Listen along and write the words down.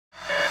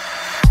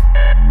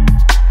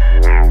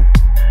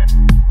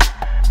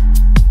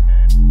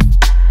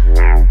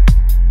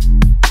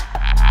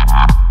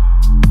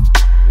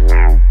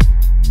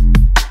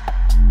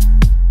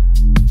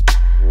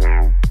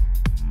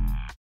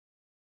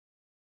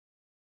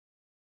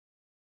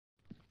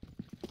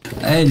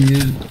Hey,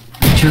 dude.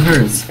 It sure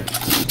hurts.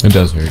 It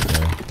does hurt,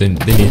 yeah. They need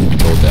to be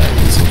told that.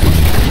 It's so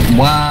funny.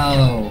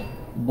 Wow.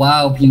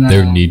 Wow, Peanut.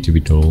 They need to be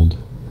told.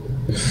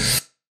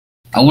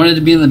 I wanted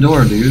to be in the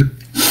door, dude.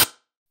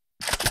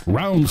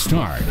 Round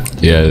start.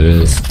 Yeah, it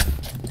is.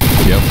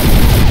 Yep.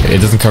 It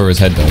doesn't cover his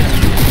head, though.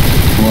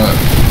 What?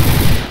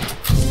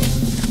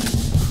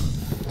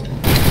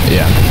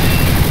 Yeah.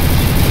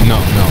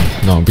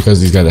 No,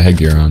 because he's got the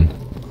headgear on.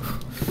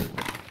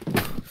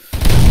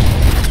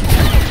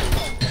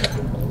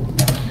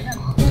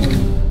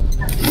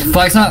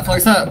 Flex up,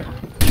 flex up.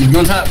 He's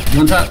going top,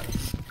 going top.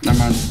 Never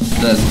mind,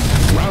 dead.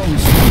 Round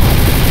start.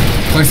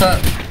 Flex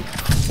up.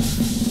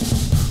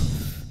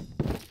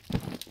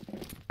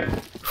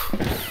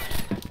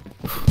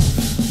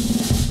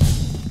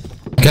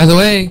 Get out of the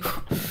way!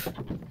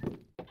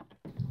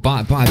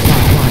 Bot.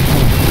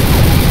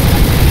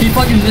 He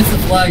fucking missed the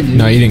flag, dude.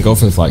 No, he didn't go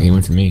for the flag. He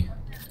went for me.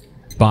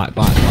 Bot.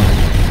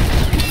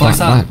 Flex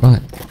up.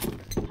 Bot.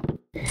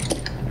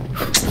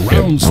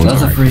 Round That's a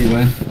start. free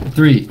win.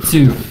 3,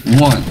 2, 1. We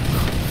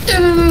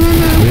didn't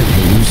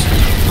lose.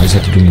 I just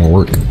have to do more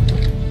work.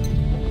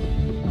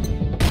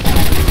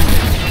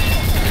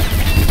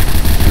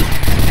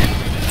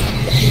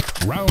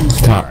 Round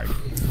start.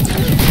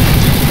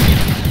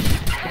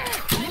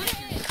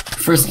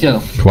 First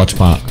kill. Watch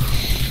bot.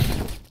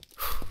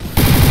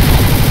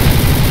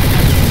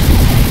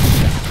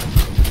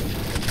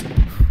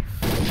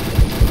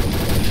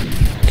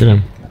 Get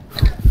him.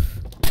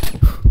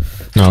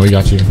 No, we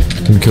got you.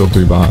 We killed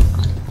 3 bot.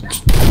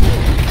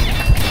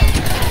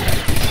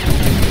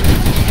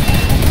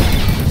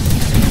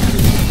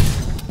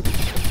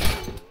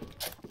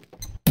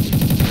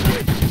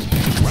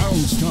 Round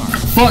start.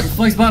 Fuck,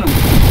 flex bottom. No,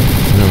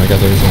 I got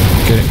the result.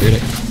 Get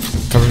it.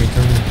 Cover me. I'm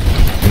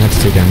gonna have to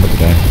take down, but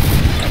die.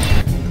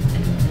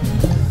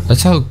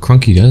 That's how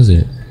Kruncky does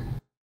it.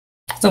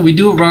 So we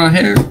do it around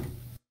here.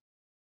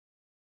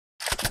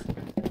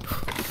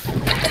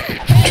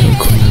 Joe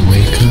Quinn,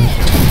 wake up.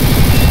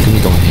 Give me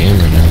going ham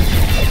right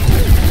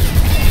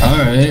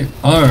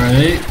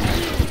Alright.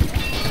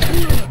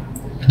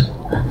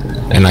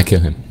 now. And I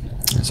kill him.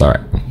 It's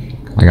alright.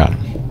 I got him.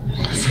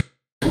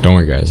 Don't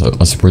worry, guys.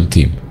 I'll support the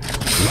team.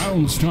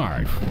 Round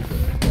start.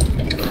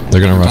 They're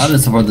gonna I rush.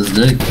 just support this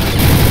dick.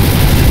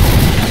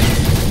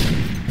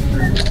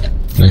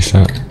 Nice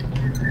shot.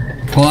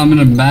 Well, I'm in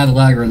a mad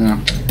lag right now.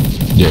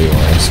 Yeah, you are.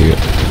 I see it.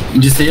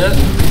 Did you see it?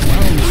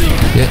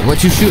 Yeah,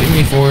 what you shooting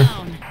me for?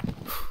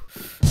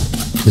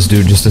 This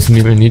dude just doesn't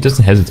even, he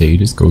doesn't hesitate, he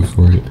just goes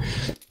for it.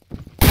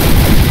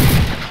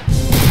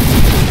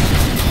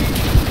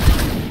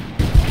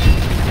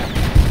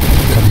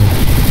 Come on.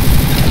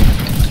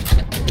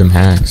 Them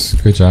hacks,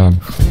 good job.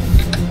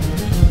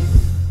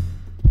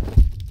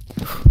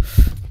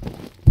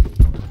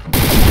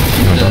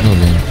 No, don't know,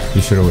 man.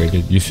 You should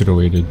have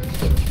waited.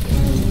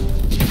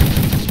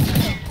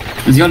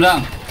 He's going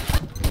down.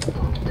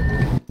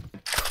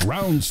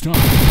 Round start.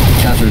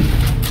 Captured.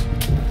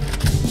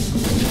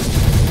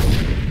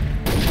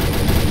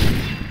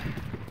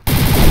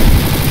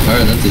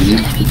 Alright, that's easy.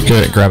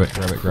 Get it, grab it.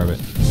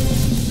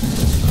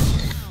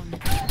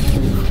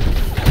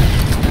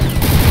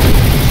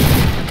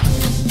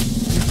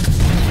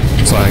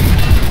 Flag.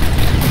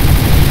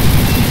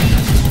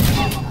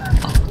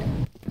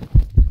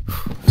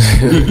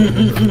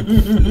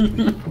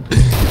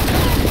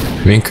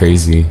 Being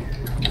crazy.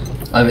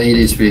 I have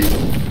 8 HP.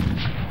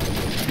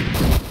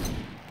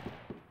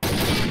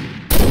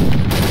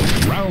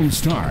 Round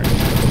start.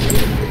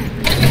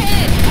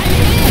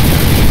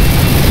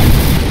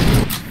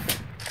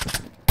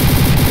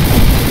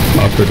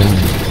 Up or down?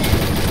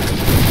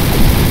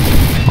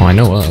 Oh, I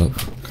know up.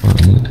 Come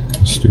on,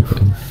 I'm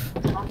stupid.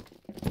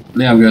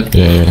 Yeah, I'm good.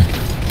 Yeah.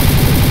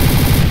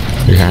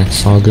 Your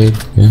hacks all good?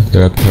 Yeah,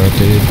 they're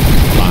updated.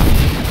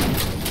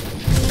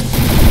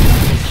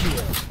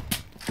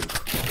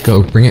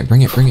 Go, bring it.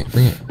 Picture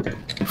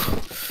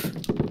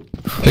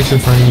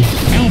in front of you.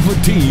 Alpha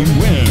team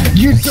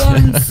wins. You're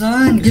done,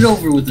 son! Get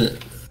over with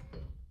it.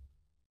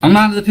 I'm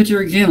out of the picture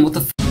again, what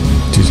the f.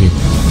 GG.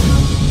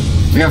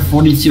 I got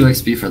 42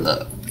 XP for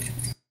that.